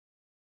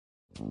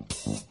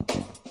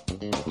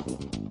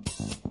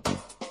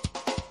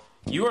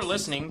You are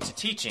listening to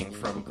teaching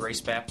from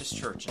Grace Baptist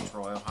Church in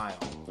Troy, Ohio.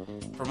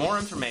 For more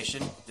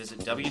information, visit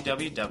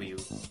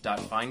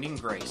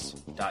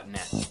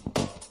www.findinggrace.net.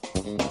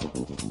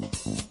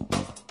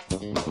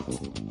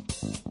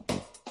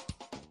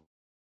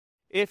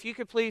 If you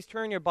could please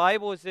turn your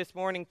Bibles this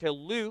morning to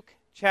Luke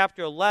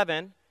chapter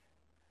 11,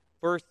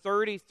 verse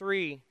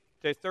 33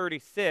 to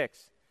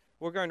 36.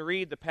 We're going to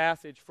read the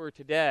passage for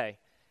today.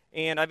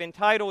 And I've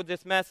entitled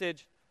this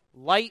message,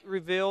 Light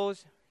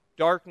Reveals,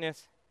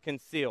 Darkness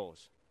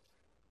Conceals.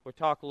 We'll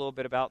talk a little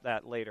bit about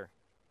that later.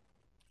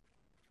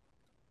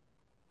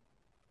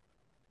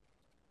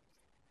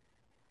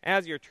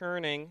 As you're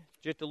turning,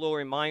 just a little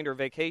reminder,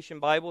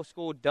 Vacation Bible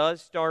School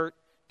does start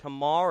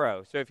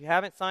tomorrow. So if you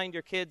haven't signed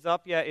your kids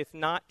up yet, it's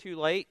not too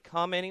late.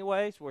 Come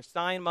anyways. We'll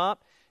sign them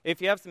up. If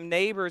you have some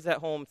neighbors at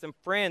home, some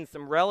friends,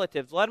 some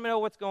relatives, let them know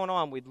what's going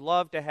on. We'd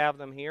love to have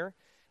them here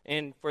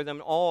and for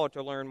them all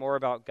to learn more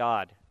about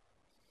God.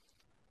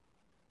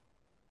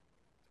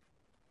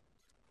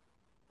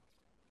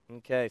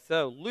 Okay,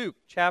 so Luke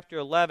chapter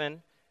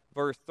 11,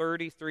 verse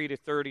 33 to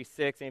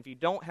 36. And if you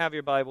don't have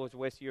your Bibles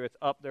with you, it's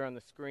up there on the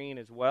screen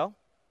as well.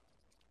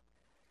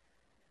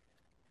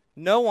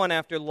 No one,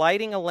 after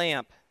lighting a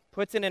lamp,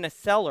 puts it in a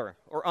cellar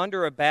or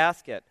under a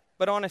basket,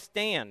 but on a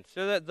stand,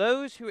 so that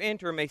those who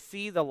enter may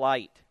see the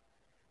light.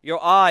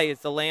 Your eye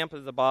is the lamp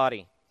of the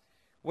body.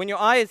 When your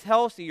eye is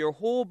healthy, your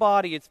whole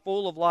body is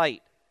full of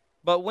light.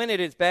 But when it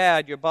is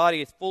bad, your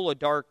body is full of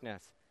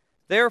darkness.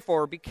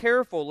 Therefore, be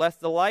careful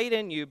lest the light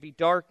in you be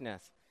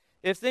darkness.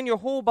 If then your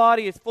whole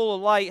body is full of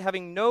light,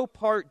 having no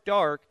part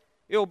dark,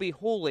 it will be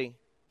wholly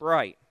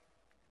bright.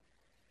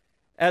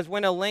 As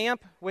when a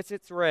lamp with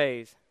its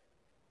rays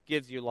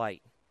gives you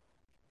light.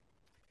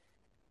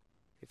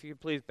 If you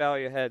could please bow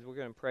your heads, we're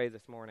going to pray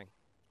this morning.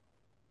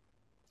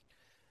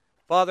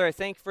 Father, I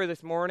thank you for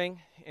this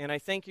morning, and I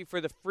thank you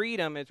for the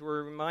freedom, as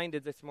we're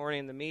reminded this morning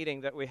in the meeting,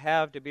 that we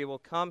have to be able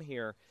to come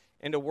here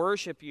and to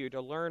worship you,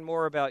 to learn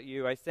more about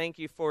you. I thank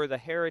you for the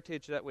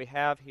heritage that we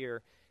have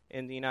here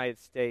in the United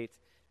States.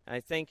 And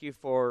I thank you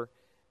for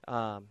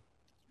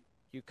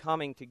you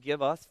coming to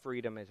give us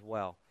freedom as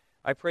well.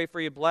 I pray for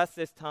you bless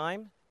this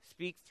time,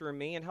 speak through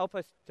me, and help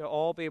us to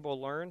all be able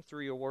to learn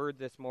through your word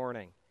this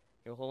morning.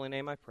 In your holy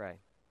name I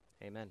pray.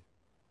 Amen.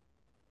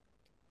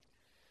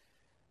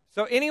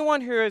 So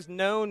anyone who has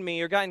known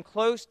me or gotten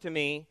close to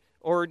me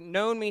or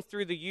known me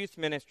through the youth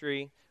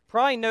ministry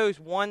probably knows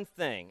one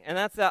thing, and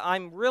that's that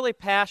I'm really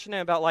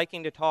passionate about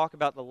liking to talk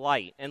about the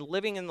light and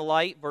living in the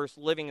light versus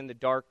living in the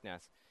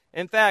darkness.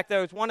 In fact, that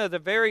was one of the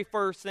very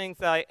first things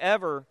that I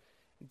ever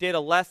did a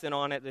lesson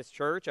on at this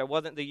church. I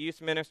wasn't the youth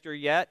minister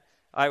yet.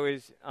 I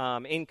was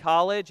in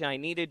college, and I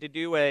needed to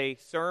do a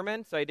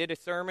sermon, so I did a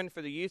sermon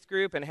for the youth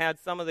group and had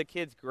some of the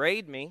kids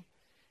grade me,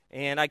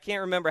 and I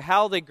can't remember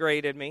how they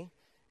graded me.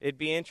 It'd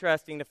be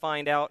interesting to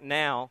find out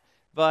now,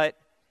 but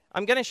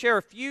I'm going to share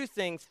a few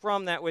things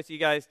from that with you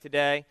guys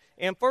today.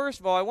 And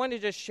first of all, I want to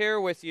just share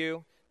with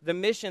you the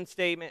mission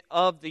statement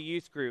of the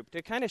youth group,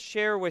 to kind of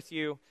share with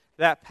you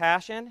that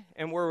passion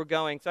and where we're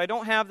going. So I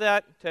don't have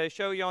that to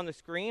show you on the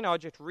screen. I'll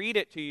just read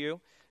it to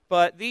you.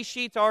 But these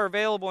sheets are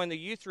available in the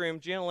youth room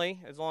generally,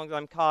 as long as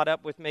I'm caught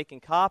up with making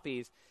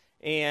copies.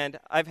 And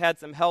I've had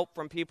some help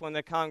from people in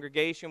the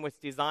congregation with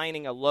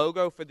designing a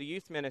logo for the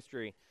youth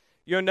ministry.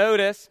 You'll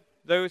notice,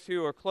 those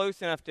who are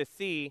close enough to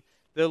see,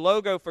 the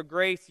logo for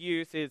Grace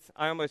Youth is,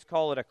 I almost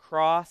call it a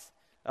cross,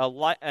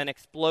 an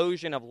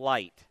explosion of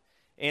light.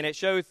 And it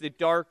shows the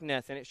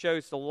darkness, and it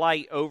shows the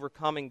light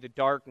overcoming the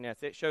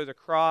darkness. It shows a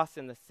cross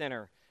in the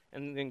center,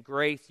 and then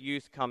Grace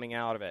Youth coming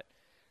out of it.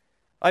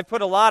 I've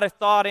put a lot of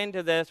thought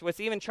into this, with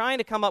even trying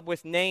to come up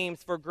with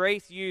names for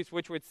Grace Youth,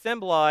 which would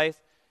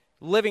symbolize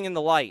living in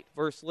the light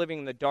versus living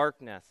in the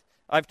darkness.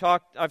 I've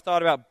thought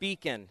about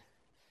Beacon,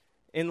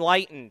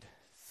 Enlightened,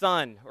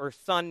 Sun or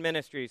Sun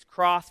Ministries,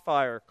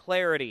 Crossfire,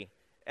 Clarity,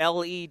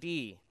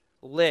 LED,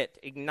 Lit,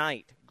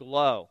 Ignite,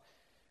 Glow.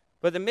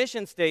 But the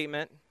mission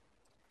statement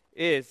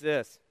is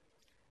this: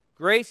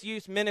 Grace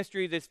Youth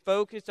Ministries is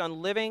focused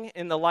on living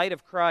in the light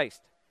of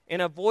Christ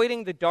and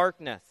avoiding the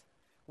darkness.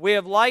 We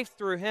have life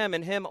through Him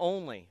and Him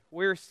only.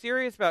 We're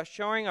serious about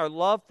showing our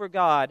love for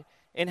God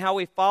and how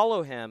we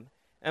follow Him,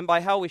 and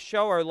by how we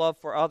show our love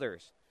for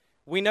others.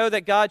 We know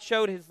that God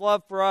showed His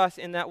love for us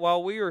in that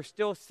while we were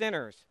still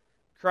sinners,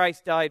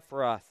 Christ died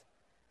for us.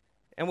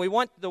 And we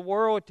want the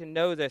world to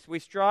know this. We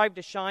strive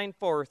to shine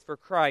forth for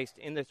Christ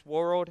in this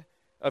world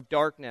of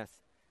darkness.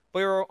 But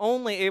we're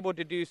only able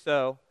to do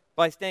so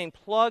by staying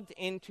plugged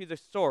into the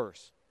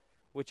source,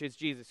 which is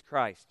Jesus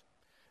Christ.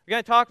 We're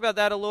going to talk about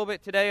that a little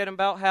bit today, and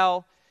about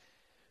how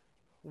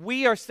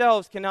we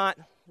ourselves cannot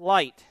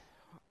light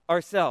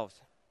ourselves.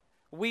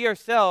 We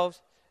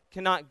ourselves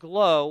cannot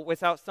glow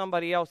without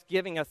somebody else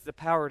giving us the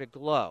power to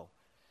glow.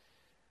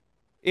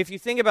 If you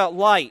think about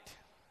light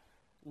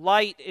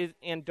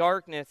and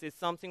darkness is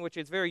something which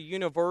is very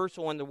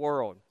universal in the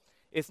world.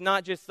 It's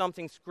not just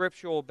something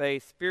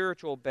scriptural-based,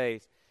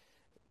 spiritual-based.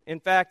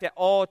 In fact, at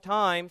all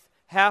times,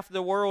 half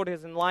the world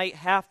is in light,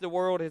 half the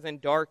world is in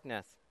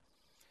darkness.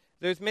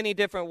 There's many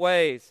different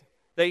ways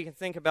that you can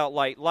think about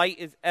light. Light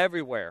is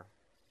everywhere.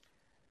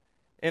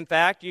 In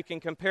fact, you can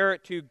compare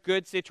it to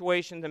good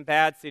situations and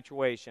bad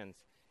situations.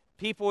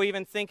 People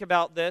even think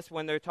about this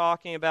when they're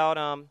talking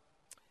about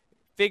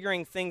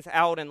figuring things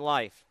out in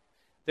life.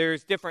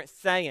 There's different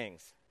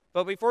sayings.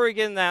 But before we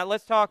get into that,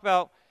 let's talk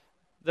about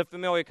the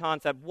familiar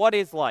concept. What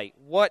is light?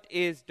 What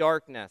is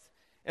darkness?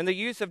 And the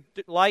use of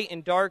light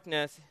and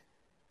darkness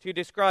to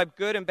describe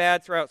good and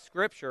bad throughout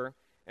Scripture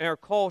and our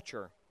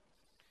culture.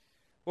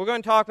 We're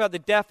going to talk about the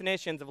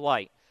definitions of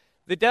light.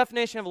 The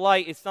definition of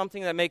light is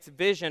something that makes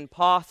vision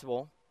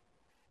possible,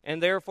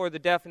 and therefore the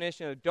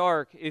definition of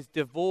dark is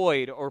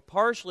devoid or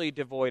partially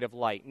devoid of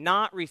light,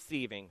 not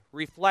receiving,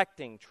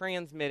 reflecting,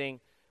 transmitting,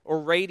 or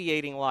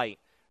radiating light,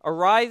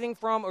 arising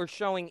from or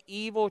showing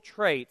evil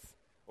traits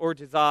or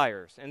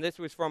desires. And this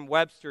was from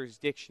Webster's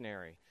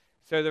dictionary.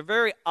 So they're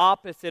very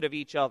opposite of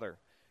each other.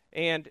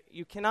 And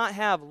you cannot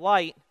have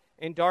light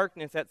and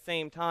darkness at the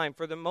same time.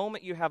 For the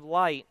moment you have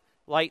light,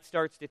 light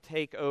starts to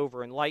take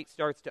over, and light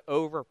starts to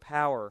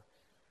overpower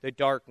the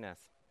darkness.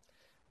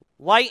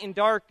 Light and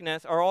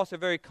darkness are also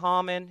very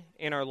common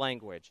in our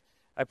language.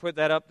 I put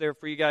that up there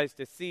for you guys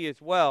to see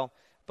as well.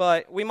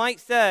 But we might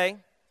say,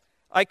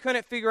 I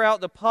couldn't figure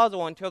out the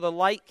puzzle until the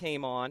light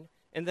came on,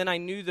 and then I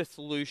knew the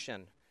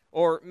solution.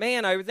 Or,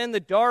 man, I was in the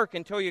dark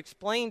until you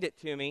explained it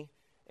to me,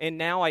 and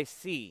now I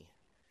see.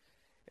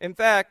 In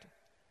fact,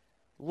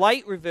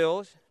 light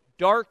reveals,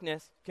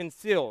 darkness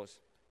conceals.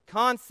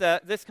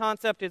 This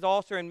concept is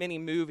also in many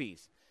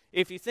movies.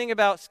 If you think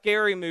about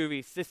scary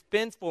movies,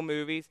 suspenseful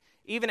movies,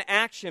 even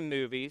action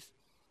movies,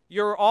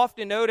 you'll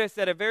often notice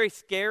that a very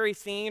scary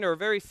scene or a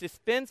very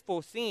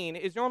suspenseful scene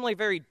is normally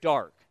very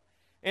dark.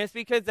 And it's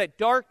because that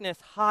darkness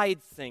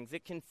hides things.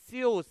 It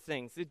conceals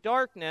things. The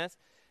darkness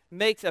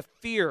makes a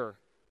fear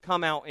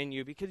come out in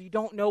you because you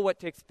don't know what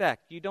to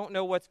expect. You don't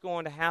know what's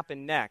going to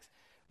happen next.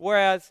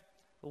 Whereas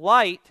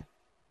light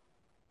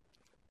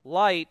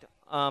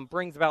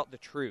brings about the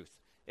truth.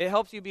 It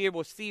helps you be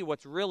able to see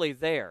what's really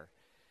there.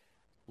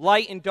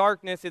 Light and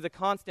darkness is a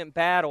constant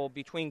battle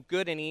between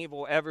good and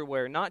evil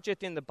everywhere, not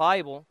just in the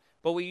Bible,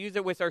 but we use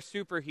it with our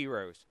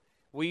superheroes.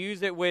 We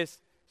use it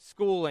with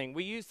schooling.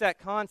 We use that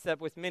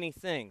concept with many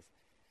things.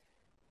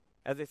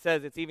 As it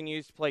says, it's even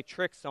used to play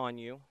tricks on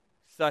you,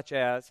 such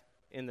as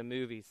in the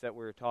movies that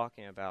we were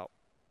talking about.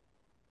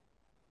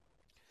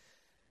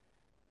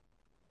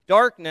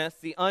 Darkness,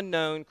 the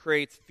unknown,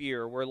 creates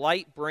fear, where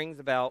light brings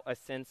about a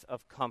sense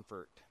of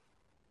comfort.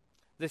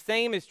 The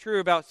same is true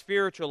about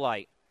spiritual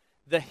light.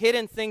 The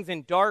hidden things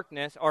in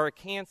darkness are a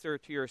cancer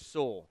to your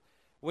soul.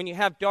 When you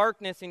have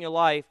darkness in your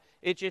life,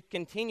 it just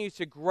continues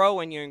to grow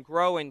in you and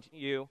grow in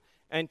you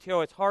until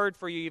it's hard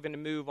for you even to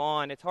move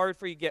on. It's hard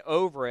for you to get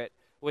over it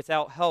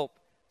without help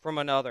from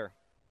another.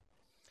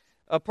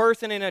 A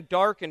person in a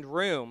darkened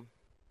room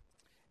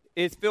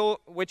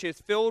which is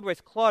filled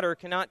with clutter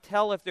cannot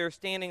tell if they're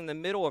standing in the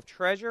middle of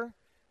treasure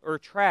or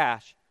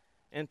trash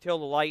until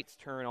the lights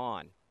turn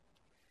on.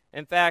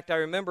 In fact, I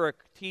remember a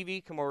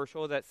TV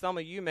commercial that some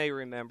of you may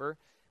remember.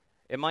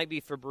 It might be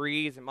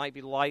Febreze, it might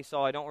be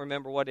Lysol, I don't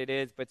remember what it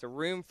is, but it's a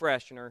room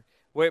freshener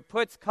where it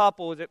puts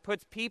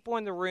people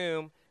in the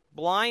room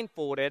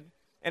blindfolded,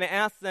 and it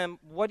asks them,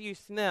 what do you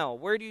smell?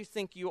 Where do you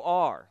think you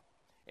are?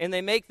 And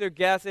they make their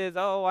guesses,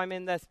 oh, I'm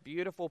in this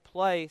beautiful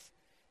place.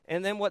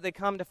 And then what they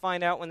come to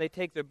find out when they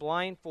take their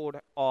blindfold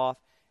off,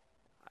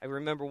 I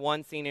remember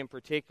one scene in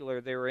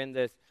particular, they were in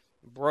this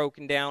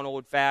broken down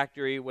old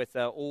factory with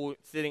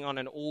sitting on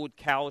an old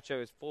couch that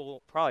was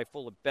probably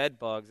full of bed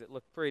bugs. It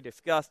looked pretty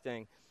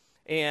disgusting.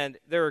 And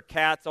there were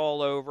cats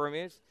all over. I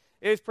mean,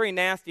 it was a pretty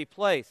nasty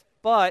place.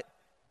 But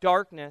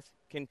darkness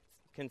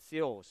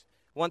conceals.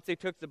 Once they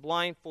took the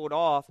blindfold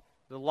off,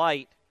 the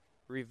light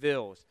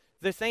reveals.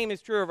 The same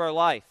is true of our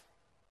life.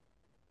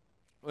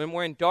 When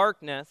we're in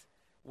darkness,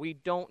 we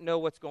don't know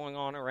what's going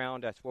on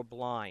around us. We're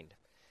blind.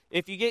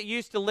 If you get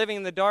used to living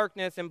in the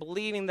darkness and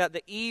believing that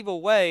the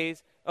evil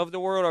ways of the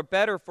world are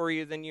better for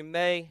you, then you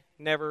may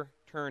never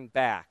turn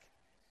back.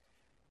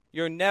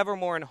 You're never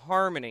more in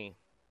harmony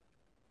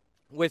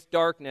with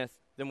darkness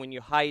than when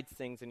you hide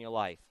things in your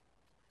life.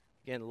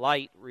 Again,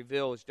 light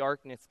reveals,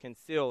 darkness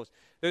conceals.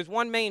 There's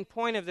one main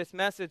point of this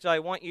message I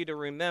want you to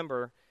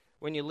remember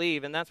when you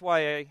leave, and that's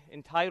why I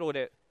entitled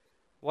it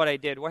what I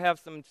did. We'll have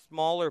some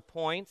smaller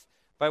points,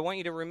 but I want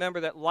you to remember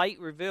that light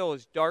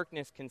reveals,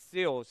 darkness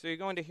conceals. So you're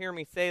going to hear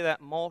me say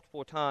that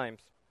multiple times.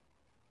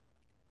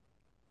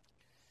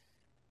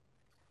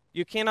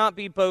 You cannot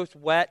be both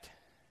wet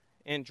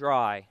and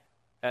dry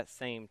at the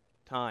same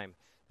time.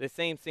 The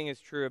same thing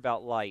is true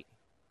about light.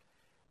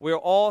 We're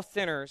all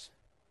sinners,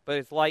 but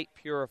His light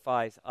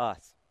purifies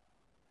us.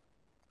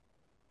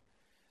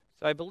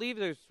 So I believe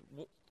there's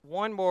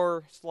one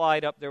more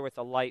slide up there with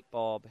a light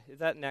bulb. Is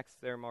that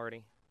next there,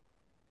 Marty?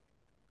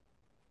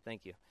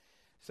 Thank you.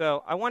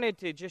 So I wanted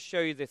to just show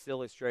you this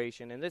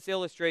illustration. And this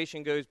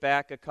illustration goes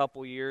back a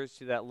couple years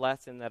to that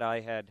lesson that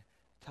I had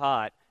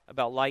taught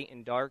about light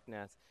and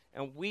darkness.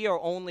 And we are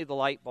only the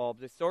light bulb.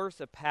 The source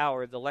of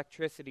power, the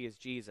electricity, is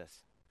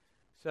Jesus.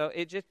 So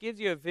it just gives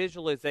you a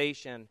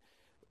visualization.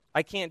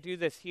 I can't do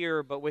this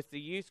here, but with the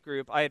youth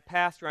group, I had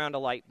passed around a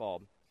light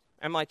bulb.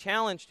 And my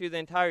challenge to the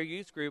entire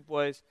youth group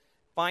was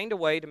find a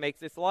way to make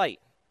this light.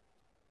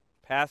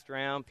 Passed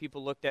around,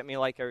 people looked at me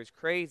like I was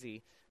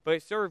crazy, but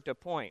it served a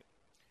point.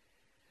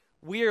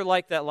 We are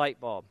like that light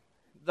bulb.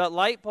 The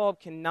light bulb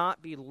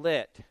cannot be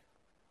lit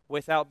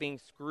without being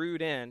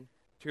screwed in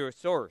to a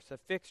source, a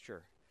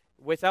fixture,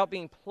 without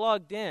being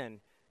plugged in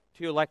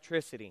to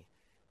electricity.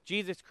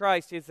 Jesus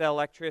Christ is that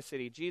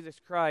electricity. Jesus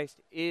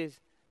Christ is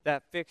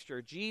that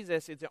fixture.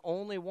 Jesus is the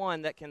only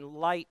one that can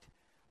light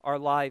our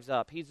lives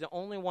up. He's the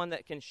only one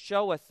that can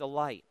show us the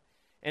light.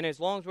 And as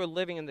long as we're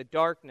living in the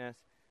darkness,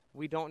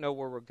 we don't know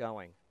where we're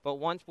going. But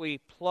once we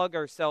plug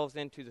ourselves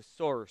into the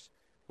source,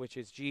 which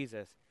is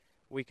Jesus,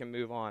 we can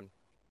move on.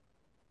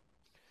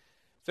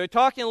 So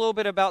talking a little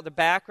bit about the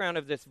background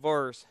of this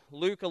verse,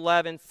 Luke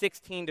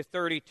 11:16 to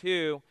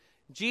 32,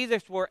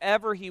 Jesus,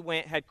 wherever he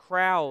went, had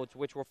crowds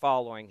which were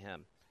following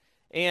him.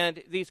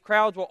 And these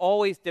crowds were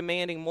always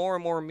demanding more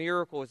and more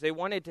miracles. They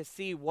wanted to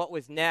see what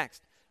was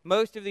next.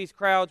 Most of these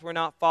crowds were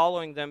not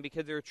following them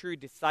because they were true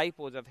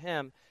disciples of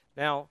him.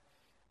 Now,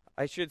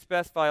 I should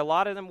specify, a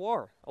lot of them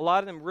were. A lot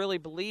of them really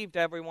believed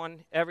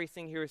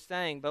everything he was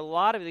saying. But a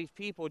lot of these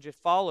people just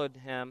followed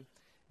him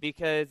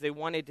because they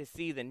wanted to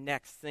see the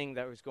next thing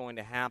that was going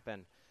to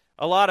happen.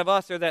 A lot of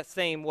us are that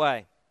same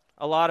way.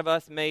 A lot of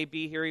us may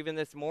be here even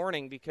this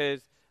morning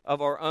because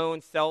of our own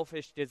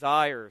selfish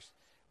desires.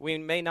 We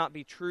may not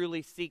be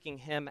truly seeking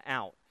him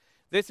out.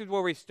 This is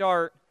where we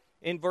start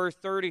in verse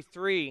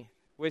 33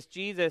 with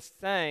Jesus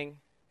saying,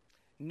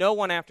 "No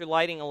one after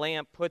lighting a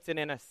lamp puts it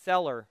in a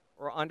cellar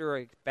or under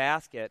a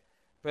basket,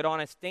 but on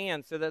a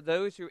stand so that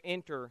those who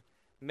enter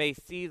may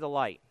see the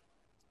light."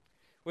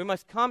 We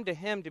must come to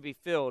him to be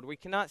filled. We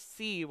cannot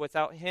see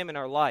without him in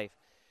our life.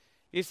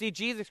 You see,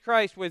 Jesus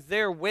Christ was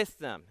there with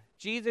them.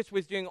 Jesus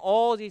was doing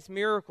all these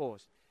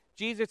miracles.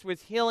 Jesus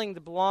was healing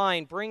the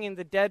blind, bringing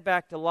the dead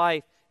back to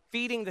life,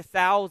 feeding the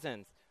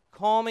thousands,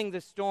 calming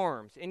the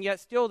storms, and yet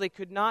still they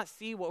could not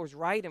see what was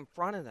right in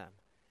front of them.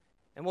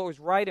 And what was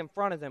right in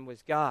front of them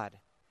was God.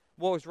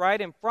 What was right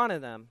in front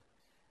of them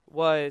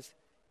was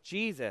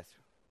Jesus,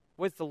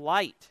 was the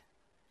light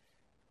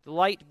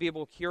to be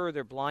able to cure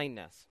their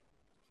blindness.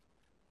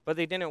 But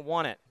they didn't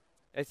want it.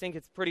 I think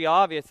it's pretty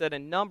obvious that a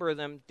number of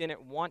them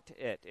didn't want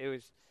it.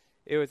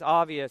 It was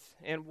obvious.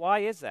 And why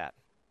is that?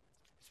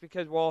 It's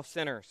because we're all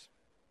sinners.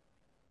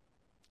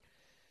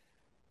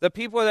 The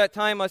people at that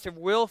time must have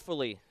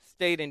willfully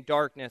stayed in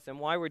darkness. And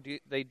why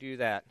would they do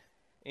that?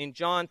 In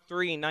John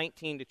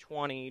 3:19 to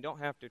 20, you don't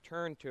have to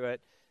turn to it.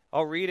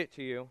 I'll read it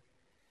to you.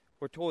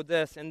 We're told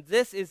this, "And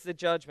this is the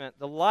judgment.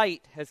 The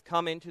light has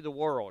come into the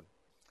world.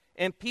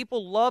 And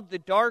people loved the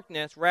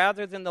darkness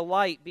rather than the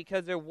light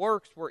because their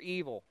works were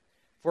evil.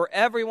 For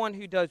everyone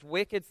who does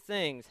wicked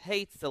things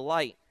hates the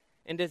light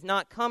and does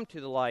not come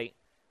to the light,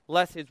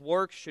 lest his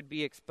works should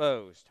be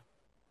exposed."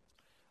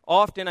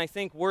 Often I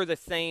think we're the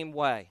same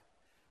way.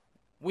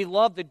 We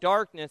love the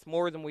darkness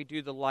more than we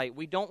do the light.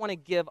 We don't want to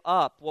give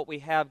up what we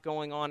have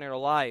going on in our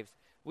lives.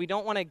 We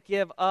don't want to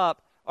give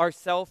up our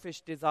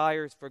selfish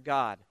desires for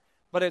God.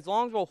 But as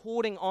long as we're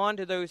holding on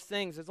to those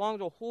things, as long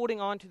as we're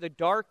holding on to the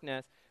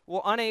darkness,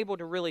 we're unable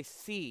to really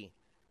see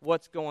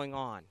what's going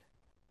on.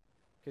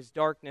 Because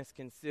darkness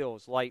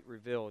conceals, light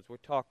reveals. We'll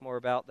talk more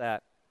about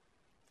that.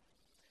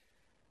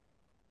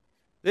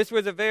 This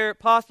was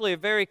possibly a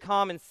very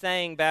common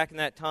saying back in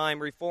that time,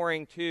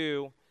 referring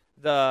to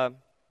the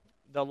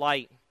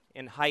light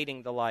and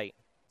hiding the light.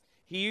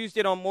 He used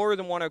it on more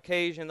than one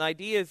occasion. The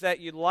idea is that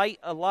you light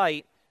a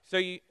light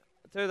so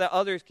that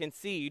others can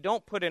see. You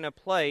don't put it in a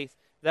place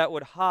that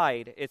would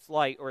hide its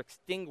light or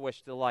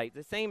extinguish the light.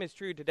 The same is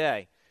true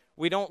today.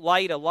 We don't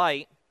light a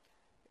light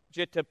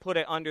just to put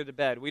it under the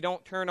bed. We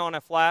don't turn on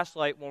a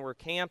flashlight when we're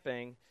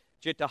camping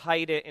just to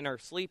hide it in our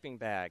sleeping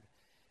bag.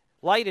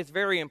 Light is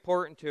very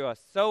important to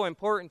us, so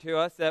important to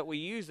us that we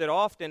use it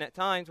often at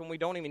times when we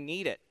don't even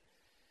need it.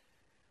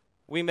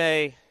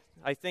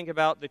 I think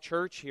about the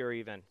church here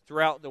even,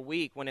 throughout the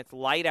week when it's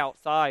light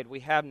outside, we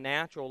have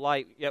natural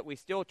light, yet we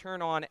still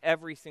turn on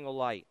every single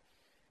light.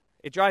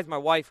 It drives my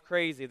wife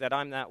crazy that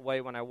I'm that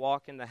way when I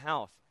walk in the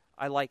house.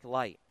 I like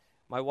light.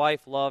 My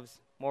wife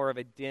loves more of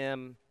a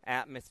dim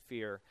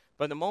atmosphere.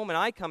 But the moment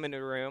I come into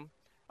the room,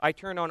 I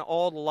turn on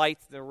all the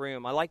lights in the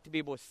room. I like to be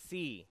able to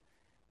see.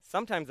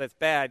 Sometimes that's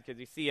bad because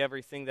you see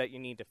everything that you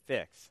need to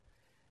fix.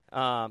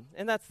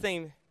 And that's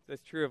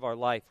true of our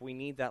life. We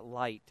need that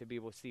light to be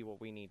able to see what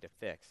we need to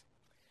fix.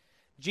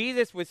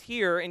 Jesus was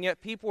here, and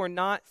yet people were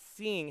not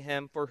seeing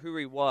him for who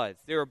he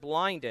was. They were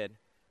blinded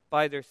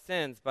by their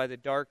sins, by the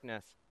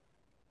darkness.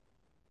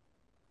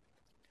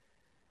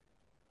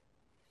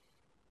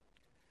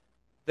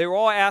 They were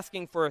all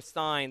asking for a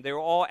sign. They were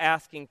all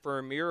asking for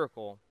a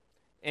miracle.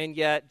 And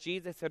yet,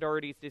 Jesus had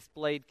already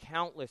displayed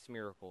countless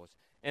miracles.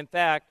 In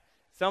fact,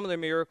 some of the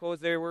miracles,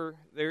 he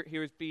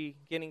was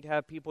beginning to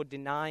have people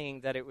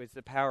denying that it was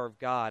the power of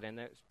God and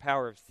that it was the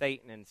power of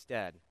Satan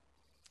instead.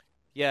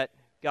 Yet,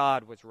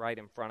 God was right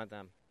in front of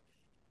them.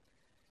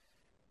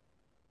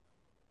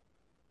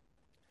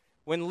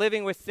 When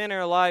living with sin in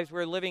our lives,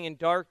 we're living in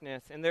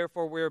darkness, and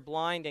therefore we're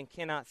blind and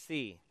cannot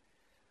see.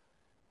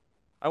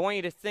 I want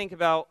you to think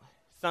about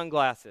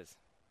sunglasses.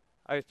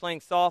 I was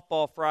playing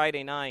softball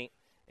Friday night,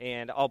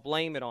 and I'll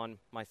blame it on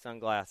my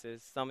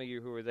sunglasses. Some of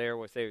you who were there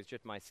will say it was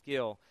just my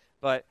skill.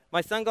 But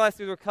my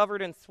sunglasses were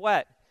covered in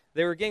sweat.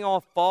 They were getting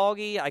all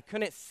foggy. I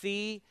couldn't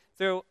see.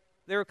 So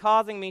they were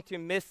causing me to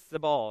miss the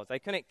balls. I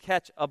couldn't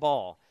catch a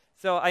ball.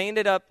 So I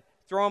ended up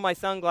throwing my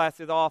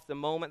sunglasses off the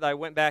moment that I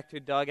went back to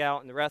dugout,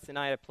 and the rest of the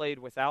night I played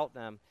without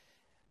them.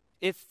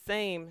 The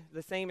same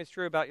is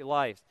true about your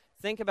lives.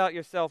 Think about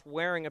yourself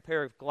wearing a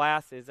pair of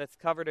glasses that's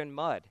covered in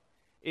mud.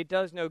 It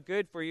does no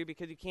good for you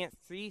because you can't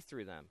see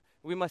through them.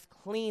 We must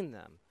clean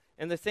them.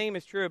 And the same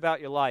is true about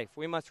your life.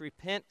 We must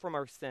repent from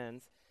our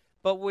sins,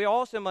 but we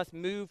also must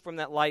move from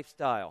that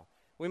lifestyle.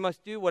 We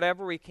must do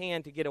whatever we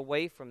can to get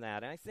away from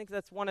that. And I think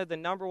that's one of the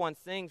number one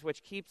things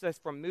which keeps us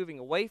from moving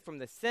away from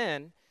the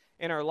sin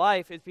in our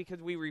life is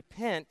because we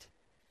repent,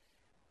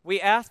 we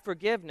ask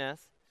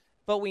forgiveness,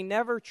 but we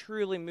never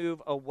truly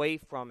move away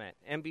from it.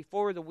 And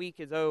before the week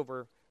is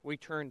over, we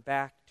turn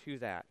back to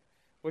that.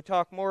 We'll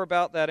talk more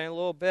about that in a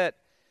little bit.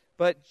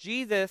 But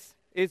Jesus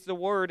is the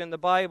Word, and the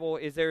Bible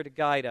is there to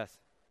guide us.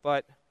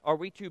 But are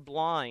we too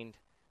blind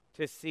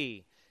to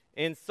see?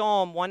 In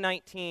Psalm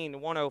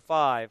 119,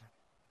 105,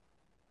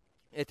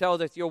 it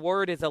tells us, your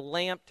Word is a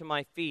lamp to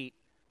my feet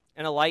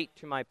and a light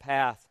to my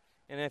path.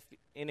 And if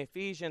in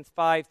Ephesians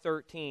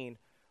 5:13,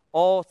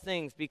 all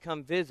things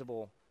become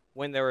visible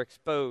when they're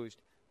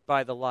exposed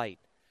by the light.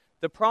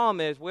 The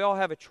problem is we all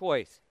have a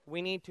choice.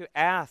 We need to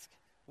ask.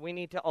 We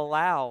need to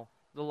allow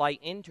the light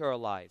into our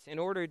lives. In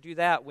order to do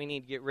that, we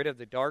need to get rid of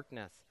the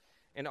darkness.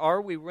 And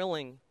are we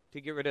willing to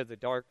get rid of the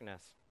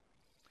darkness?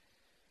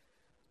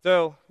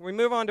 So we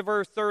move on to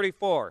verse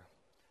 34.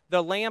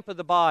 The lamp of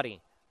the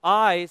body.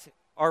 Eyes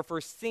are for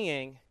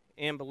seeing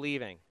and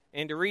believing.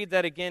 And to read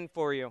that again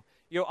for you,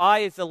 your eye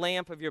is the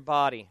lamp of your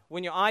body.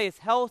 When your eye is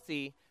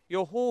healthy,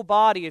 your whole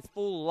body is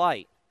full of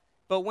light.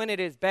 But when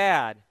it is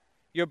bad,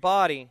 your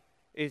body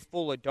is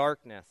full of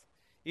darkness.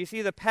 You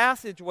see, the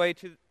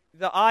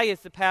eye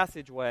is the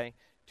passageway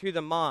to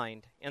the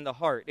mind and the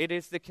heart. It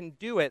is the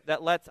conduit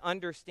that lets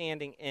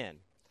understanding in.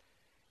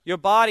 Your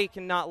body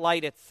cannot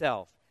light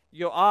itself.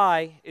 Your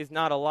eye is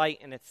not a light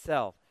in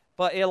itself,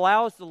 but it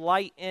allows the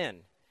light in.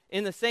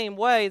 In the same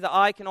way, the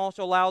eye can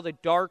also allow the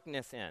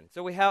darkness in.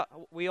 So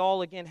we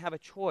all, again, have a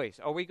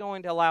choice. Are we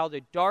going to allow the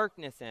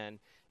darkness in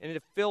and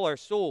to fill our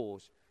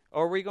souls,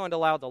 or are we going to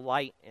allow the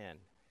light in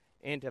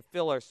and to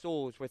fill our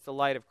souls with the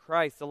light of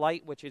Christ, the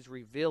light which is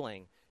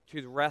revealing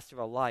to the rest of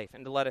our life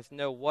and to let us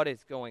know what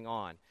is going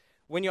on?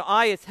 When your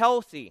eye is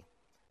healthy,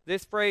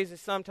 this phrase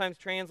is sometimes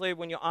translated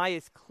when your eye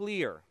is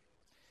clear,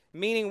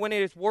 meaning when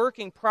it is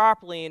working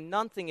properly and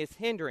nothing is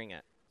hindering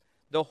it,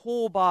 the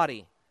whole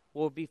body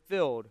will be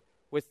filled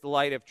with the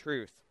light of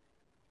truth.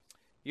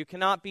 You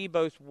cannot be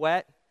both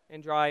wet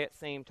and dry at the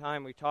same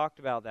time. We talked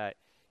about that.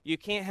 You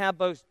can't have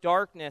both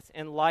darkness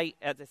and light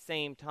at the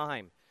same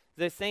time.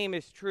 The same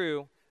is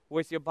true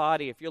with your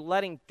body. If you're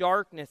letting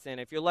darkness in,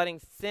 if you're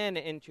letting sin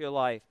into your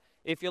life,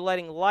 if you're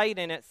letting light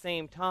in at the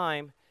same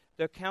time,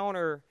 they're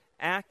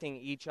counteracting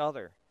each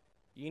other.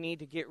 You need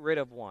to get rid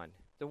of one.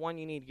 The one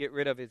you need to get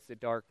rid of is the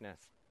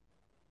darkness.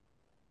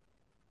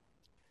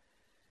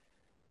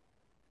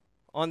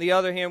 On the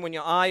other hand, when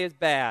your eye is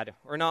bad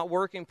or not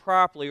working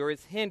properly or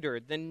is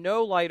hindered, then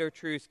no light or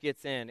truth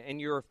gets in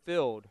and you're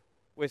filled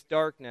with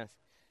darkness.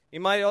 You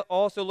might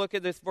also look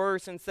at this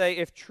verse and say,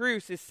 if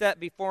truth is set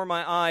before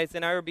my eyes,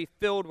 then I will be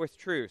filled with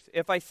truth.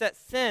 If I set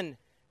sin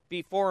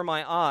before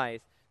my eyes,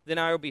 then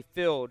I will be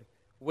filled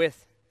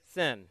with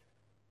sin.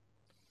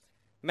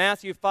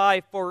 Matthew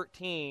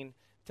 5:14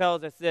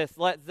 tells us this,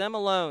 let them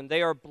alone,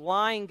 they are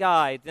blind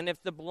guides, and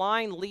if the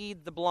blind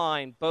lead the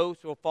blind,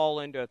 both will fall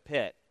into a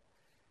pit.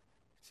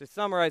 To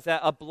summarize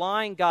that, a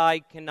blind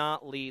guide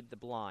cannot lead the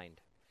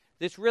blind.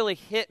 This really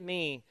hit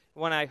me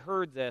when I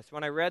heard this,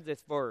 when I read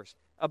this verse.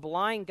 A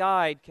blind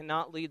guide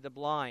cannot lead the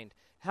blind.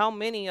 How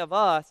many of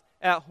us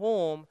at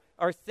home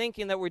are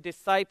thinking that we're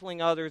discipling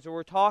others, or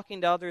we're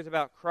talking to others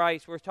about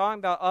Christ, we're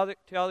talking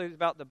to others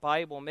about the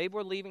Bible, maybe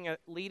we're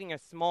leading a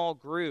small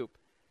group.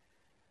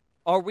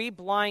 Are we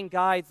blind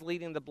guides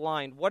leading the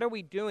blind? What are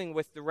we doing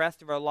with the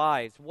rest of our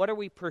lives? What are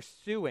we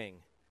pursuing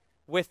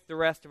with the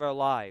rest of our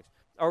lives?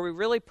 Are we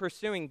really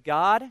pursuing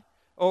God,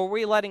 or are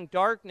we letting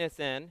darkness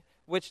in,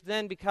 which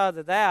then, because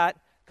of that,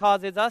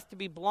 causes us to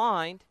be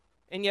blind,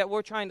 and yet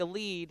we're trying to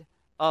lead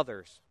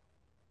others,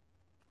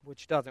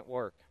 which doesn't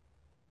work.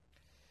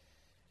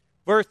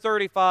 Verse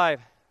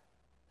 35,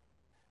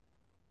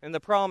 and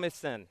the problem is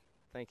sin.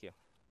 Thank you.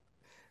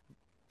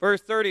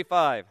 Verse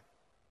 35,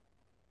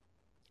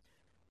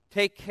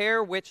 take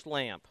care which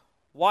lamp.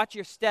 Watch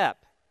your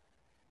step.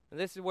 And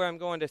this is where I'm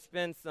going to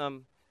spend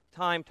some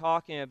time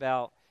talking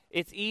about.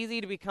 It's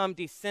easy to become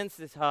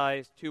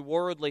desensitized to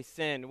worldly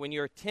sin when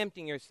you're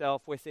tempting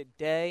yourself with it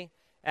day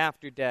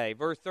after day.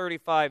 Verse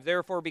 35,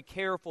 therefore be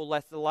careful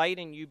lest the light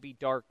in you be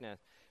darkness.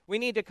 We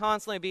need to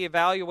constantly be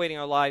evaluating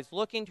our lives,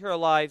 looking to our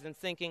lives and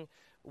thinking,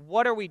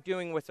 what are we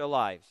doing with our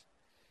lives?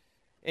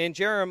 In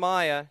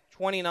Jeremiah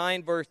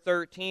 29, verse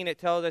 13, it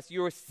tells us,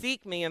 "You will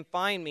seek me and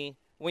find me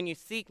when you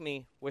seek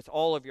me with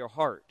all of your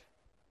heart."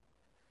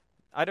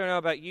 I don't know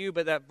about you,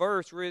 but that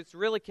verse is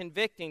really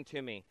convicting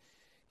to me.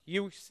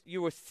 You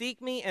will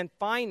seek me and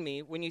find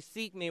me when you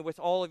seek me with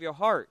all of your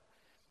heart.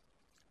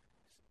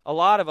 A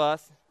lot of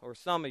us, or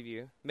some of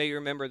you, may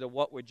remember the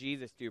 "What Would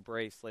Jesus Do"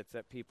 bracelets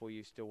that people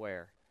used to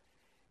wear.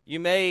 You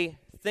may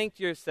think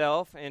to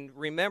yourself and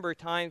remember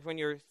times when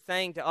you're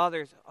saying to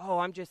others, "Oh,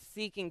 I'm just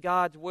seeking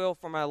God's will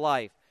for my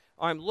life,"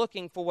 or "I'm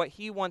looking for what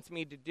He wants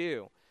me to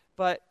do."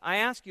 But I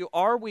ask you,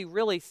 are we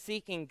really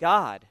seeking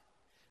God?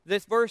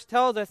 This verse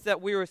tells us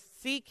that we will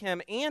seek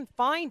Him and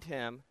find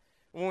Him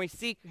when we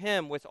seek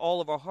Him with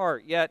all of our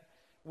heart. Yet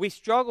we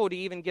struggle to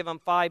even give Him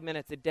 5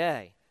 minutes a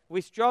day.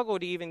 We struggle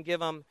to even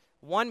give Him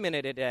 1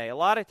 minute a day. A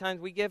lot of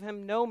times we give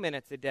Him no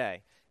minutes a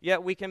day.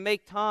 Yet we can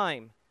make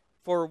time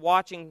for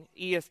watching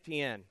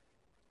ESPN.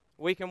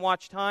 We can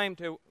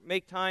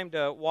make time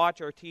to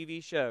watch our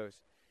TV shows.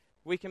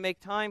 We can make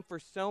time for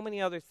so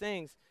many other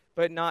things,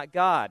 but not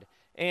God.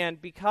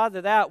 And because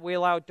of that, we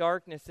allow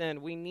darkness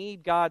in. We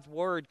need God's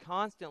word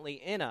constantly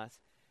in us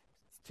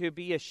to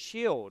be a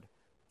shield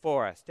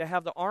for us, to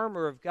have the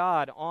armor of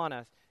God on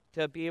us,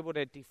 to be able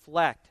to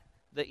deflect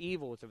the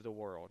evils of the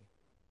world.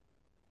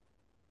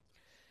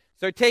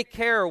 So take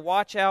care,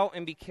 watch out,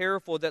 and be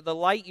careful that the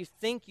light you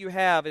think you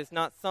have is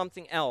not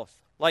something else,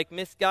 like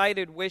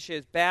misguided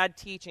wishes, bad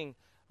teaching,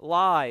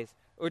 lies,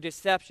 or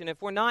deception.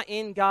 If we're not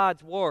in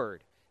God's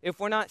word,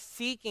 if we're not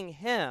seeking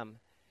Him,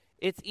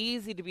 it's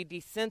easy to be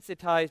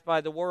desensitized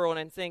by the world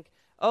and think,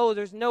 "Oh,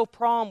 there's no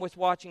problem with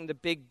watching The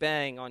Big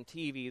Bang on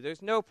TV.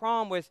 There's no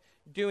problem with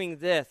doing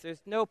this.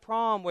 There's no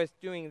problem with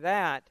doing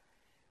that,"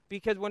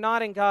 because we're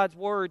not in God's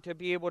word to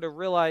be able to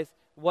realize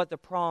what the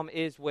problem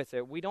is with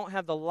it. We don't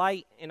have the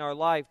light in our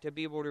life to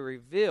be able to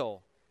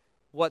reveal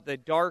what the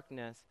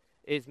darkness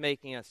is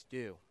making us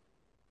do.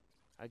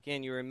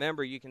 Again, you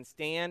remember, you can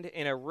stand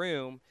in a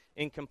room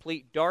in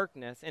complete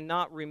darkness and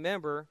not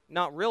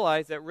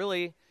realize that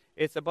really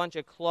it's a bunch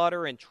of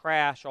clutter and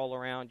trash all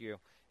around you.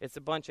 It's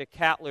a bunch of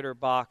cat litter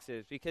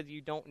boxes because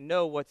you don't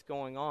know what's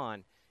going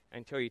on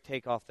until you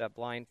take off that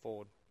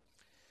blindfold.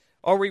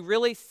 Are we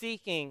really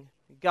seeking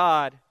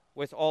God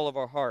with all of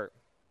our heart?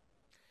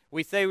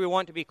 We say we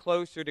want to be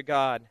closer to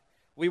God.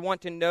 We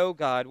want to know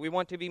God. We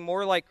want to be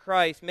more like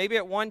Christ. Maybe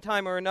at one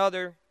time or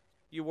another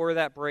you wore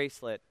that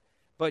bracelet.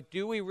 But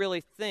do we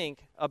really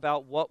think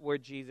about what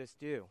would Jesus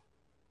do?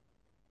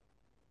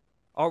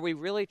 Are we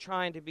really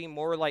trying to be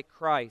more like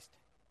Christ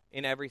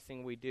in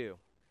everything we do?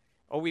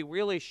 Are we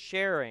really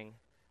sharing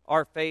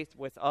our faith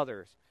with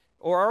others?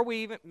 Or are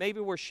we maybe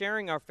we're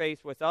sharing our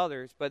faith with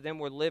others, but then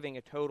we're living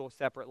a total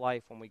separate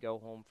life when we go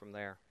home from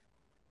there?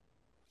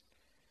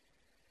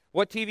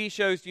 What TV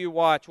shows do you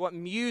watch? What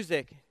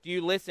music do you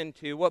listen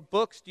to? What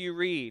books do you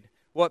read?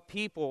 What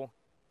people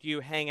do you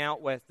hang out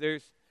with?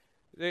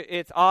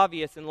 It's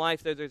obvious in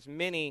life that there's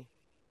many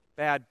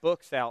bad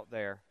books out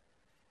there,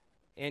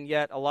 and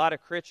yet a lot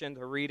of Christians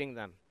are reading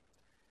them.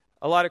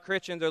 A lot of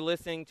Christians are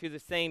listening to the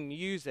same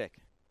music,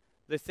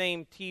 the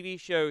same TV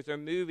shows or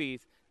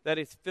movies that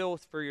is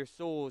filth for your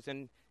souls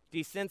and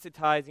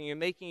desensitizing you,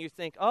 making you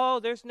think,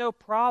 "Oh, there's no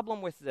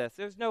problem with this.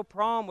 There's no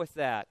problem with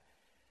that."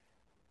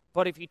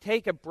 But if you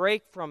take a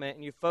break from it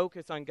and you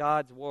focus on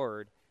God's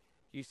word,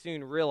 you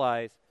soon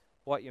realize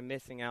what you're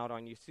missing out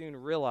on. You soon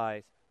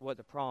realize what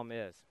the problem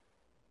is.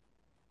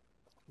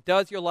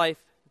 Does your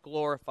life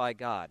glorify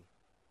God?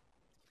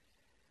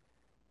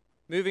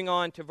 Moving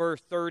on to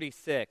verse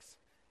 36.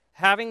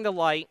 Having the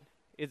light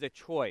is a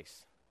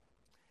choice.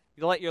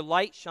 You let your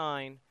light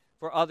shine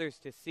for others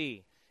to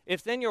see.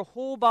 If then your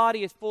whole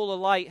body is full of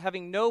light,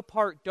 having no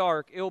part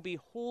dark, it will be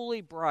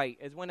wholly bright,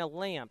 as when a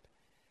lamp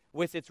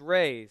with its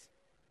rays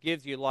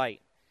gives you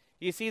light.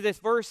 You see, this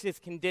verse is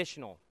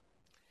conditional.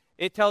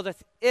 It tells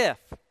us if,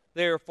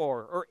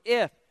 therefore, or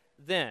if,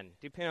 then,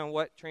 depending on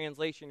what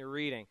translation you're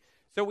reading.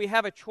 So we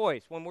have a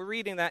choice. When we're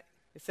reading that,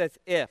 it says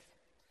if.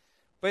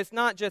 But it's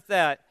not just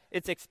that.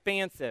 It's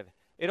expansive.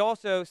 It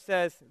also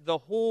says the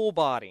whole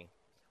body,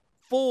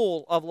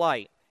 full of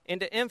light. And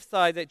to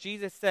emphasize that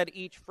Jesus said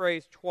each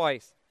phrase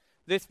twice,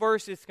 this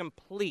verse is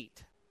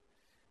complete,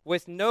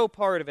 with no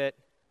part of it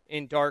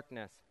in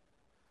darkness.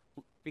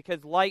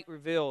 Because light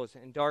reveals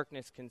and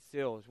darkness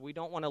conceals. We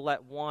don't want to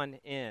let one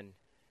in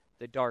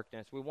the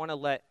darkness. We want to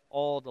let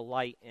all the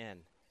light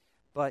in.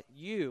 But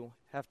you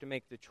have to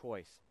make the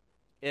choice,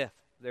 if,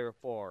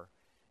 therefore.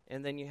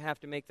 And then you have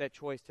to make that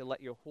choice to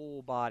let your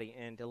whole body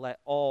in, to let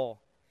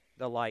all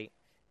the light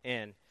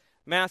in.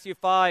 Matthew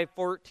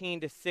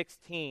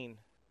 5:14-16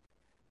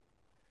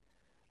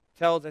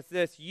 tells us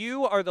this: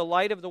 "You are the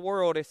light of the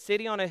world. A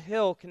city on a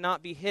hill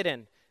cannot be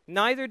hidden.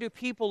 Neither do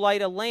people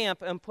light a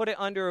lamp and put it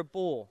under a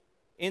bowl.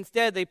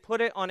 Instead, they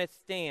put it on its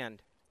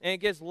stand, and it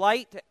gives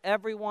light to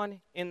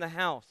everyone in the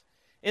house.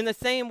 In the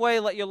same way,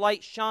 let your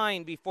light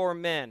shine before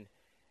men,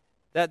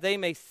 that they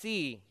may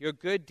see your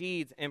good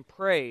deeds and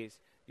praise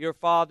your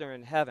Father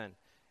in heaven."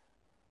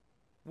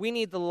 We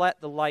need to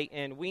let the light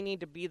in. We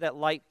need to be that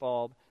light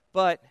bulb.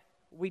 But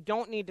we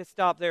don't need to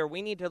stop there.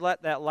 We need to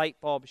let that light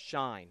bulb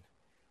shine.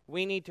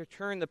 We need to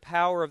turn the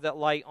power of that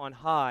light on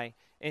high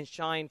and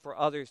shine for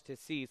others to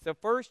see. So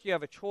first you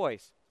have a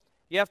choice.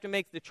 You have to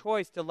make the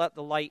choice to let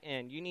the light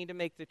in. You need to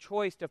make the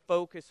choice to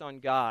focus on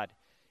God.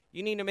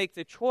 You need to make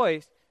the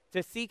choice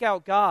to seek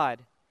out God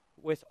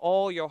with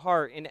all your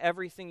heart in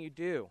everything you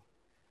do.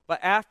 But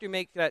after you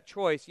make that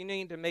choice, you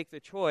need to make the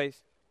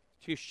choice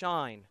to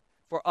shine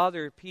for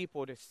other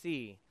people to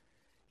see.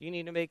 You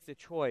need to make the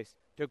choice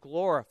to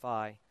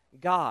glorify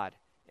God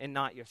and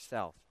not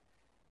yourself.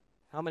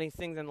 How many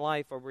things in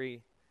life are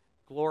we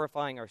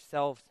glorifying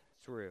ourselves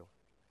through?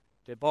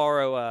 To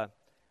borrow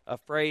a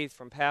phrase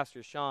from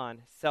Pastor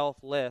Sean,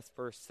 selfless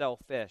versus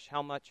selfish.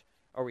 How much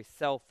are we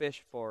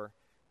selfish for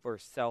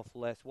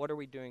selfless? What are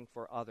we doing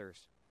for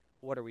others?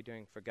 What are we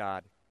doing for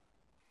God?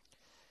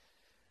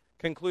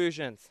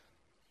 Conclusions.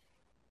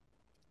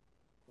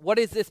 What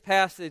is this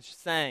passage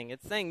saying?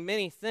 It's saying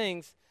many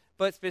things,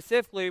 but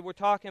specifically we're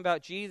talking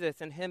about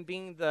Jesus and him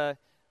being the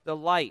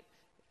light.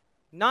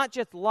 Not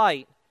just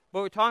light,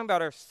 but we're talking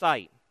about our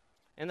sight.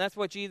 And that's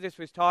what Jesus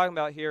was talking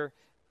about here.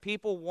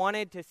 People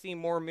wanted to see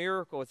more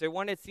miracles. They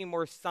wanted to see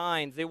more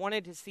signs. They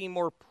wanted to see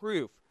more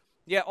proof.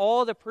 Yet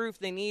all the proof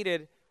they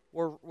needed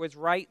was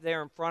right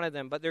there in front of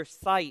them, but their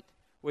sight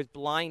was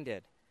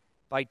blinded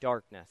by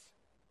darkness.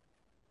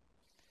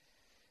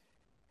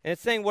 And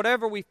it's saying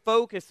whatever we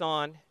focus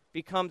on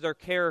becomes our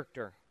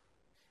character.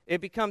 It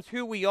becomes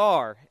who we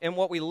are and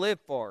what we live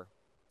for.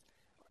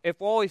 If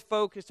we're always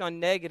focused on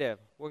negative,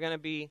 we're going to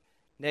be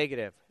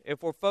negative.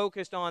 If we're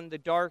focused on the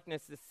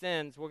darkness, the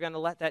sins, we're going to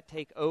let that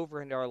take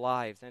over into our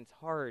lives, and it's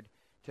hard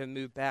to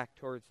move back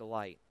towards the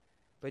light.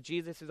 But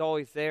Jesus is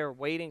always there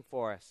waiting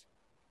for us.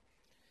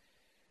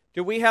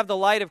 Do we have the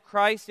light of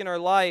Christ in our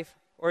life,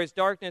 or has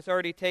darkness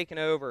already taken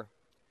over?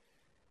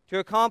 To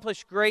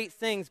accomplish great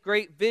things,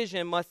 great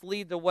vision must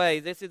lead the way.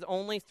 This is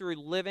only through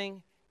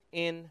living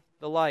in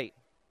the light.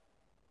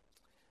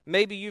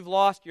 Maybe you've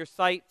lost your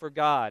sight for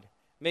God.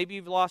 Maybe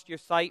you've lost your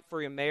sight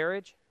for your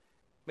marriage.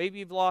 Maybe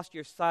you've lost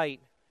your sight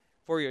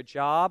for your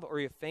job or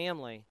your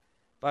family.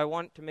 But I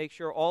want to make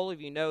sure all of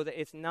you know that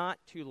it's not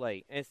too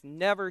late. And it's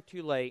never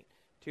too late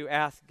to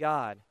ask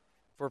God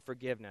for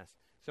forgiveness.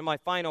 So my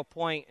final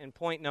point, and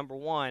point number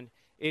 1,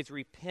 is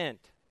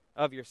repent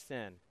of your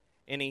sin.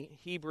 In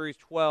Hebrews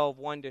 12,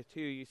 1-2,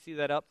 you see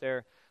that up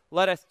there.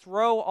 Let us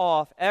throw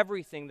off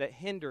everything that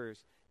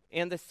hinders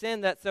and the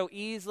sin that so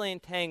easily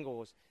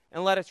entangles,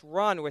 and let us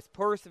run with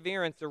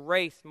perseverance the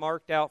race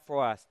marked out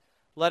for us.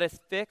 Let us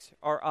fix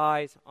our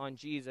eyes on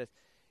Jesus.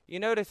 You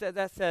notice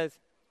that says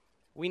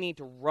we need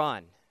to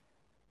run.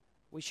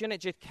 We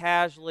shouldn't just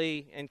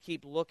casually and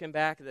keep looking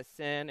back at the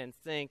sin and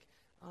think,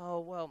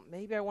 oh, well,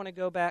 maybe I want to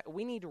go back.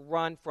 We need to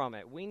run from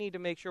it. We need to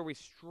make sure we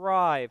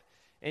strive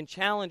and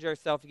challenge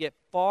ourselves to get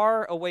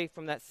far away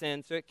from that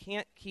sin so it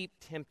can't keep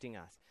tempting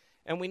us.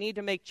 And we need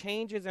to make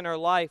changes in our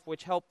life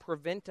which help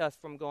prevent us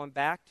from going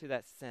back to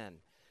that sin.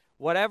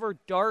 Whatever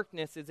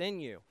darkness is in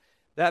you,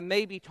 that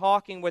may be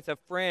talking with a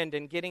friend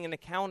and getting an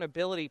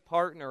accountability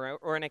partner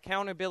or an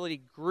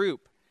accountability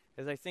group,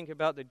 as I think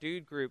about the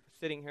dude group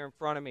sitting here in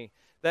front of me,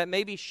 that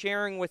may be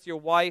sharing with your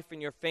wife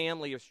and your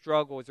family your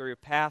struggles or your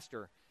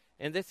pastor.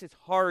 And this is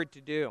hard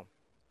to do.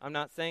 I'm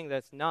not saying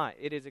that's not.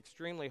 It is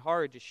extremely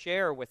hard to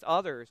share with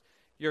others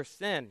your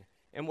sin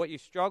and what you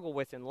struggle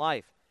with in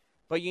life.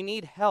 But you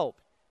need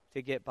help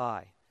to get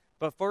by.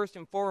 But first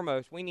and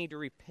foremost, we need to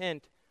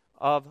repent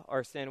of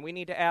our sin. We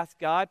need to ask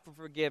God for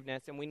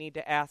forgiveness, and we need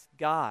to ask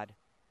God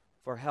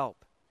for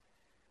help.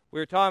 We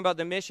were talking about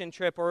the mission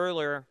trip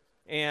earlier,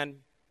 and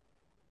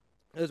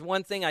there's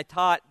one thing I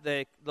taught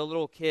the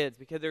little kids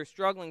because they're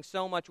struggling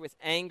so much with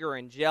anger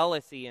and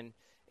jealousy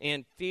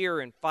and fear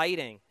and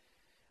fighting.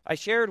 I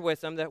shared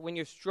with them that when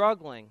you're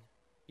struggling,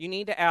 you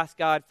need to ask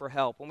God for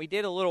help. And we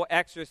did a little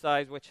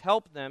exercise which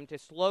helped them to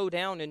slow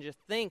down and just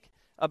think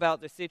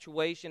about the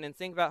situation and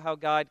think about how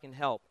God can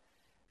help.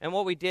 And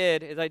what we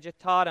did is I just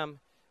taught them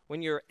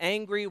when you're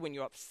angry, when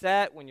you're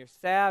upset, when you're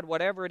sad,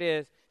 whatever it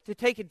is, to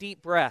take a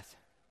deep breath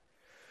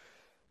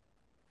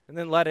and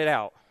then let it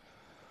out.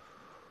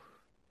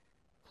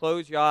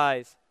 Close your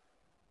eyes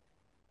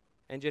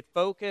and just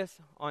focus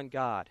on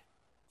God.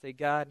 Say,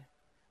 God,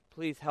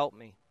 please help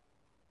me.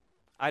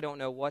 I don't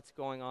know what's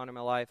going on in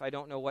my life. I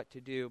don't know what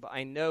to do, but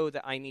I know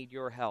that I need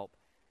your help.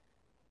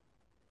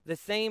 The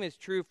same is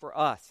true for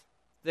us.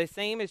 The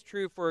same is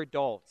true for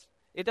adults.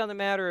 It doesn't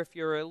matter if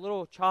you're a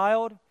little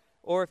child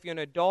or if you're an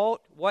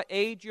adult, what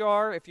age you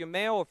are, if you're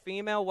male or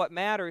female, what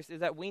matters is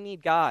that we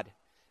need God.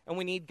 And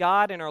we need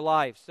God in our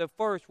lives. So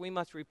first, we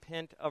must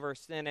repent of our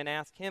sin and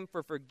ask Him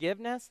for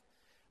forgiveness,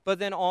 but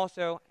then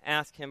also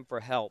ask Him for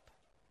help.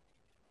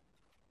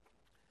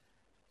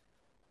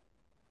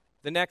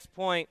 The next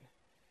point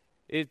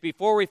is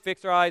before we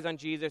fix our eyes on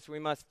Jesus, we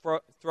must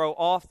throw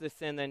off the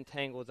sin that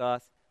entangles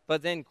us,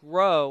 but then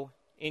grow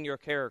in your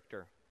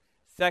character.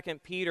 2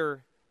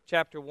 Peter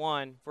chapter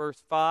 1,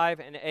 verse 5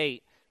 and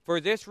 8. For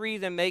this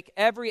reason, make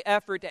every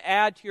effort to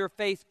add to your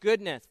faith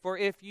goodness, for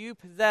if you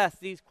possess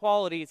these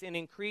qualities in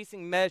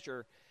increasing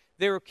measure,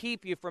 they will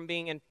keep you from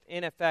being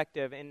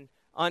ineffective in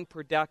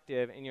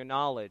unproductive in your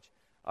knowledge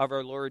of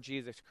our Lord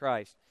Jesus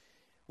Christ.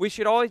 We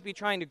should always be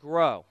trying to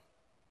grow.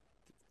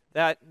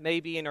 That may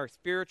be in our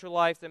spiritual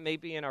life, that may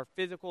be in our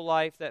physical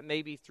life, that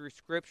may be through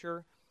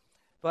Scripture.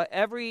 But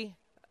every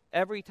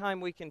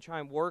time we can try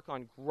and work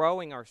on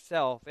growing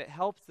ourselves, it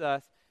helps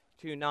us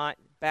to not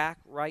back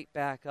right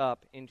back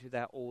up into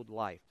that old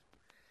life.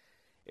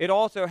 It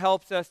also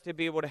helps us to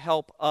be able to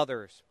help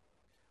others,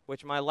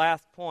 which my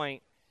last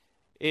point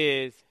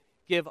is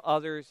give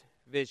others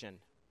vision.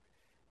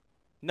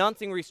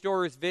 Nothing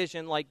restores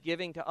vision like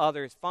giving to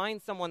others.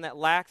 Find someone that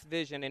lacks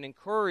vision and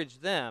encourage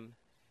them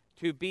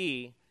to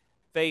be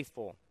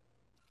faithful.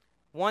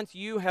 Once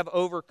you have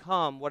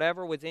overcome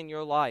whatever was in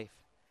your life,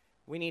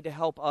 we need to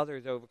help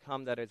others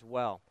overcome that as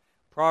well.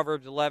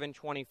 Proverbs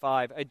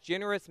 11:25, a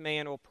generous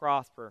man will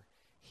prosper.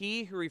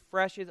 He who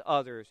refreshes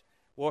others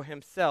will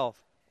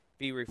himself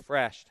be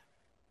refreshed.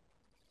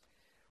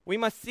 We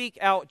must seek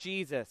out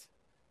Jesus.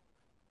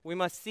 We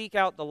must seek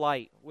out the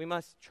light. We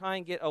must try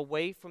and get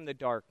away from the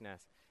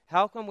darkness.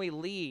 How can we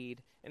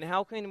lead and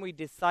how can we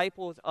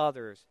disciple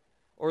others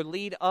or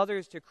lead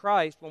others to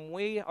Christ when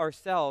we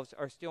ourselves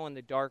are still in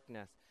the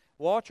darkness?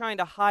 We're all trying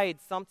to hide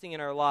something in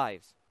our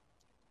lives.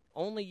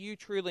 Only you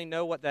truly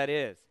know what that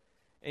is.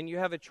 And you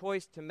have a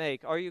choice to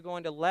make. Are you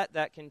going to let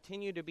that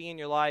continue to be in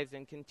your lives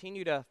and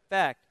continue to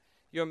affect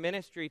your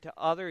ministry to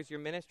others, your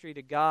ministry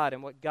to God,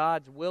 and what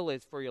God's will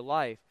is for your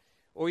life?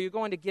 Or are you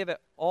going to give it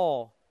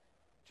all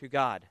to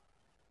God?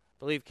 I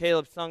believe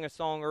Caleb sung a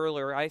song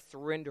earlier, I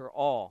surrender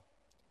all.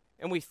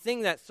 And we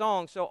sing that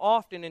song so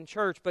often in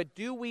church, but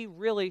do we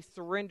really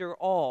surrender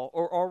all?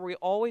 Or are we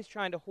always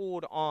trying to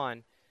hold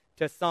on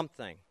to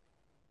something?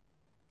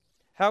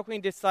 How can we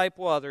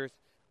disciple others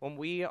when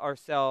we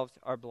ourselves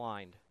are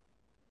blind?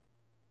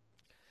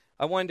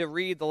 I wanted to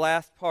read the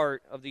last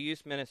part of the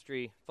youth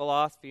ministry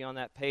philosophy on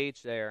that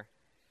page there.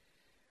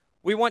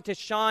 We want to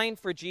shine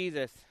for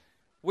Jesus.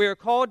 We are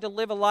called to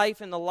live a life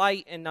in the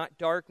light and not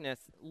darkness.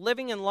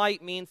 Living in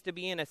light means to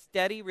be in a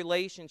steady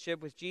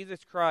relationship with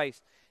Jesus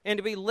Christ and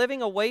to be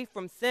living away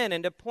from sin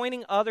and to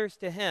pointing others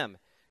to Him.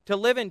 To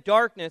live in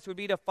darkness would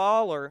be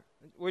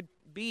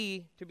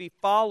to be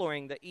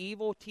following the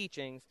evil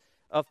teachings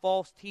of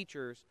false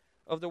teachers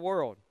of the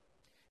world.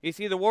 You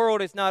see, the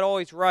world is not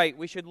always right.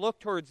 We should look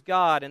towards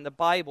God and the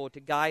Bible to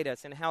guide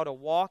us in how to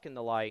walk in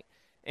the light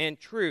and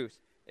truth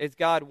as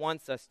God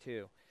wants us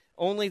to.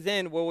 Only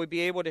then will we be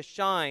able to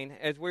shine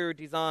as we were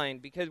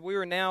designed, because we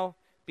will now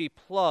be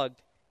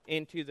plugged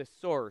into the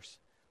source,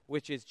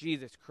 which is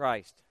Jesus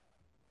Christ.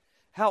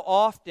 How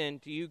often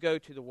do you go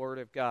to the Word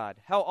of God?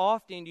 How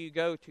often do you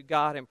go to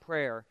God in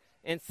prayer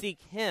and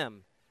seek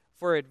Him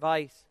for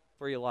advice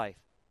for your life?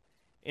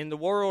 In the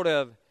world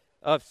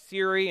of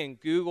Siri and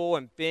Google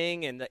and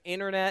Bing and the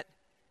internet,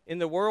 in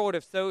the world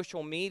of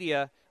social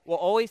media, we're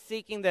always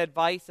seeking the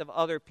advice of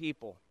other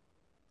people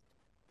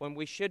when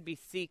we should be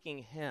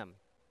seeking Him.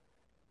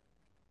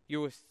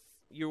 You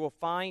will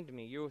find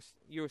me. You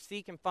will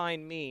seek and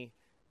find me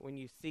when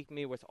you seek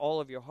me with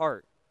all of your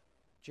heart.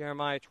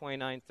 Jeremiah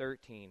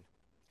 29:13.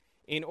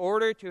 In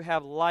order to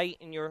have light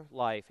in your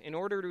life, in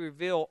order to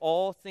reveal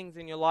all things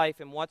in your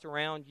life and what's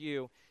around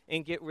you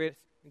and get rid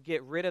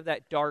of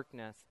that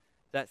darkness,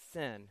 that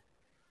sin,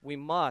 we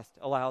must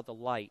allow the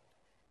light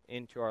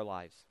into our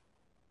lives.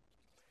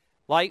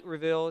 Light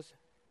reveals,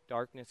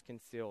 darkness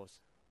conceals.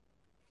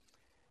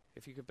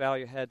 If you could bow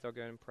your heads, I'll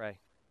go and pray.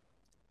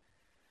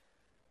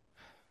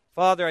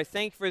 Father, I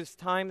thank you for this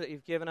time that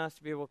you've given us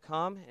to be able to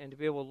come and to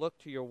be able to look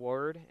to your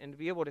word and to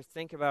be able to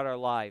think about our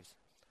lives.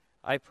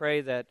 I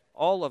pray that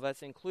all of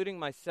us, including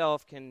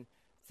myself, can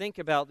think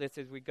about this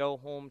as we go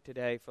home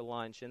today for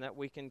lunch and that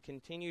we can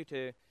continue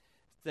to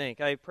think.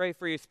 I pray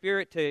for your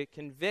Spirit to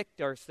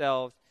convict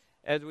ourselves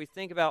as we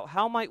think about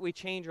how might we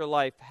change our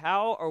life.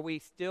 How are we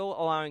still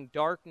allowing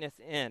darkness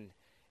in?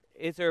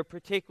 Is there a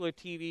particular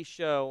TV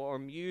show or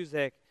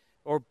music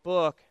or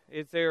book?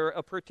 Is there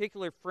a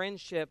particular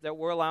friendship that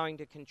we're allowing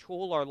to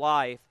control our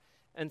life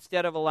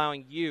instead of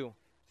allowing you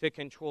to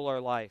control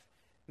our life?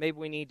 Maybe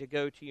we need to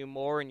go to you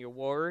more in your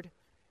word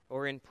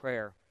or in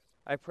prayer.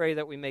 I pray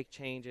that we make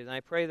changes. And I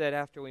pray that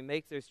after we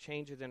make those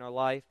changes in our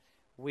life,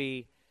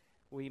 we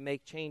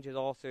make changes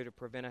also to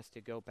prevent us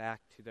to go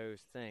back to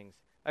those things.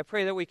 I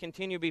pray that we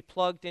continue to be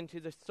plugged into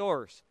the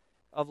source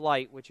of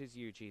light, which is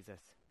you,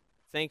 Jesus.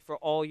 Thank you for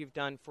all you've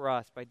done for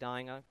us by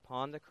dying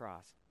upon the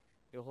cross.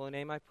 In your holy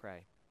name I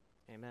pray.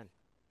 Amen.